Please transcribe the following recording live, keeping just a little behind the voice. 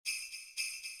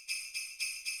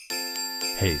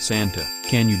Hey Santa,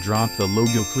 can you drop the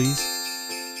logo please?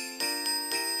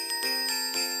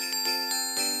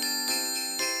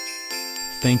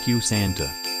 Thank you Santa.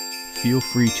 Feel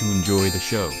free to enjoy the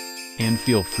show. And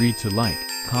feel free to like,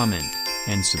 comment,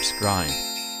 and subscribe.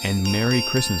 And Merry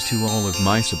Christmas to all of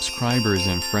my subscribers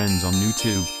and friends on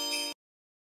YouTube.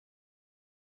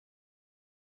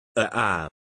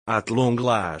 At long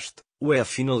last, we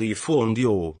finally found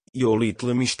you, you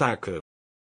little mistake.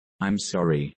 I'm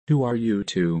sorry, who are you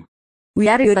two? We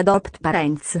are your adopt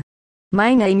parents.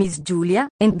 My name is Julia,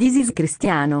 and this is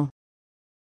Cristiano.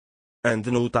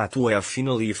 And now that we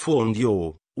finally found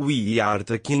you, we are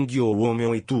taking you home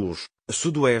with us.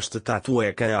 Sudoeste that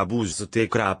we can abuse the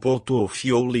crap out of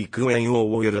you like when you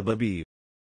were a baby.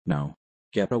 No.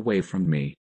 Get away from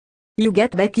me. You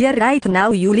get back here right now,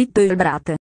 you little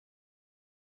brat.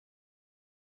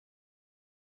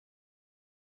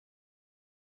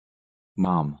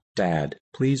 Mom, Dad,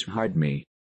 please hide me.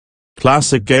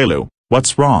 Classic Caillou,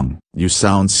 what's wrong? You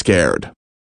sound scared.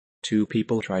 Two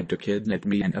people tried to kidnap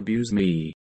me and abuse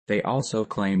me. They also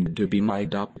claimed to be my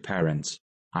adopt parents.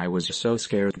 I was so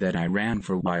scared that I ran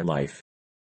for my life.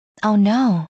 Oh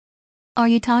no. Are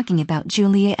you talking about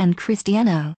Julia and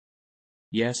Cristiano?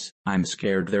 Yes, I'm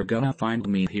scared they're gonna find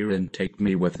me here and take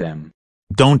me with them.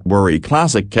 Don't worry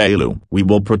Classic Caillou, we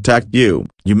will protect you.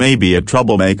 You may be a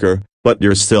troublemaker, but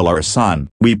you're still our son.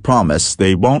 We promise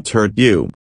they won't hurt you.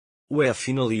 We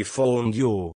finally found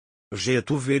you. Je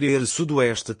tu verer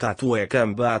sudoeste that we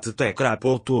can bat the crap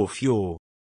out of you.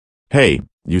 Hey,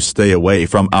 you stay away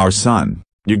from our son.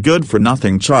 You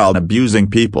good-for-nothing child-abusing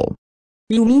people.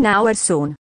 You mean our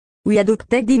son? We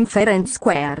adopted him fair and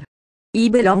square. He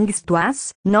belongs to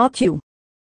us, not you.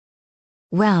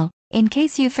 Well, in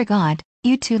case you forgot,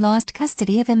 you two lost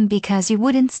custody of him because you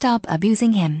wouldn't stop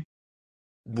abusing him.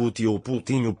 But you put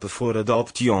him up for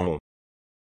adoption.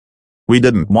 We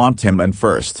didn't want him at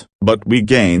first, but we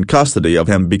gained custody of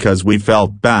him because we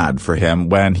felt bad for him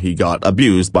when he got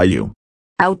abused by you.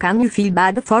 How can you feel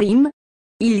bad for him?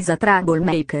 He's a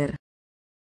troublemaker.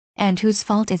 And whose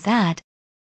fault is that?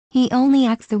 He only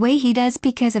acts the way he does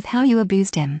because of how you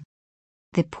abused him.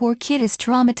 The poor kid is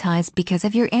traumatized because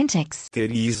of your antics. The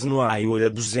reason why you're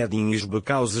abusing is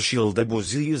because child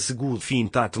abuse is a good thing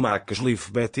that makes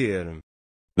life better.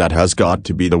 That has got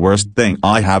to be the worst thing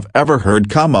I have ever heard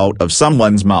come out of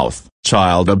someone's mouth.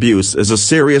 Child abuse is a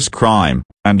serious crime,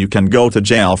 and you can go to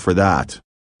jail for that.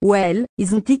 Well,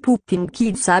 isn't he putting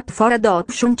kids up for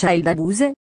adoption child abuse?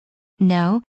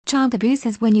 No, child abuse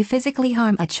is when you physically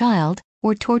harm a child,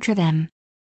 or torture them.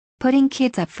 Putting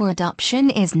kids up for adoption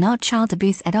is not child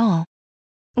abuse at all.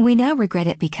 We now regret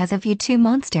it because of you two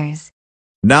monsters.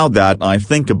 Now that I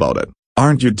think about it,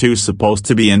 aren't you two supposed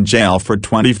to be in jail for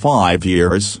 25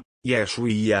 years? Yes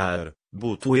we are,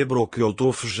 but we broke out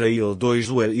of jail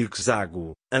 2 weeks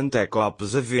ago, and the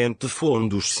cops haven't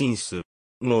found us since.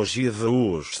 Nos give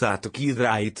us that kid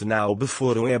right now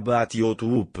before we bat you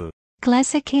up.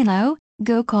 Classic Caillou,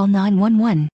 go call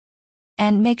 911.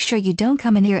 And make sure you don't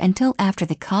come in here until after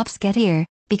the cops get here,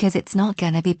 because it's not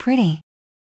gonna be pretty.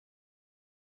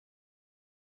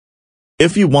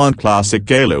 If you want Classic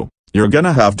Caillou, you're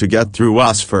gonna have to get through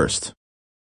us first.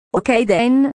 Okay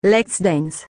then, let's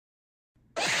dance.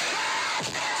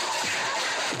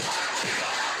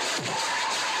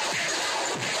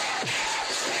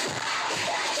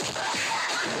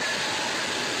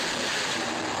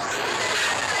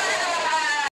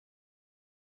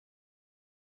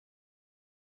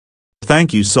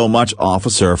 Thank you so much,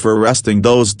 officer, for arresting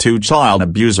those two child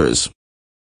abusers.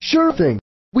 Sure thing.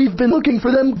 We've been looking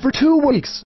for them for 2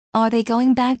 weeks. Are they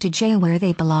going back to jail where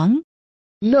they belong?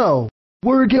 No.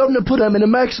 We're going to put them in a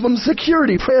maximum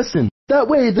security prison. That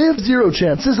way they have 0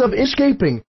 chances of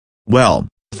escaping. Well,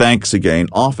 thanks again,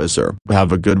 officer.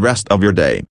 Have a good rest of your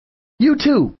day. You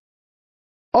too.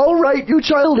 Alright, you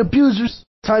child abusers.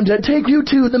 Time to take you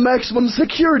to the maximum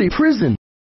security prison.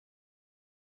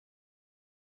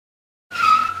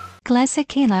 Classic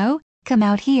Caillou, come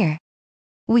out here.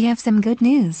 We have some good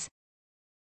news.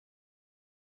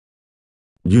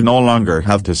 You no longer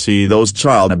have to see those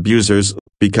child abusers,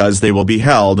 because they will be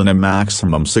held in a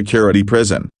maximum security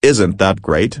prison. Isn't that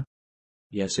great?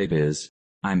 Yes it is.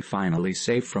 I'm finally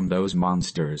safe from those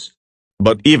monsters.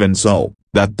 But even so,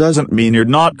 that doesn't mean you're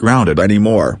not grounded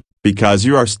anymore, because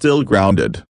you are still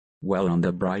grounded. Well, on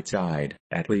the bright side,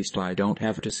 at least I don't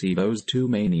have to see those two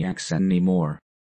maniacs anymore.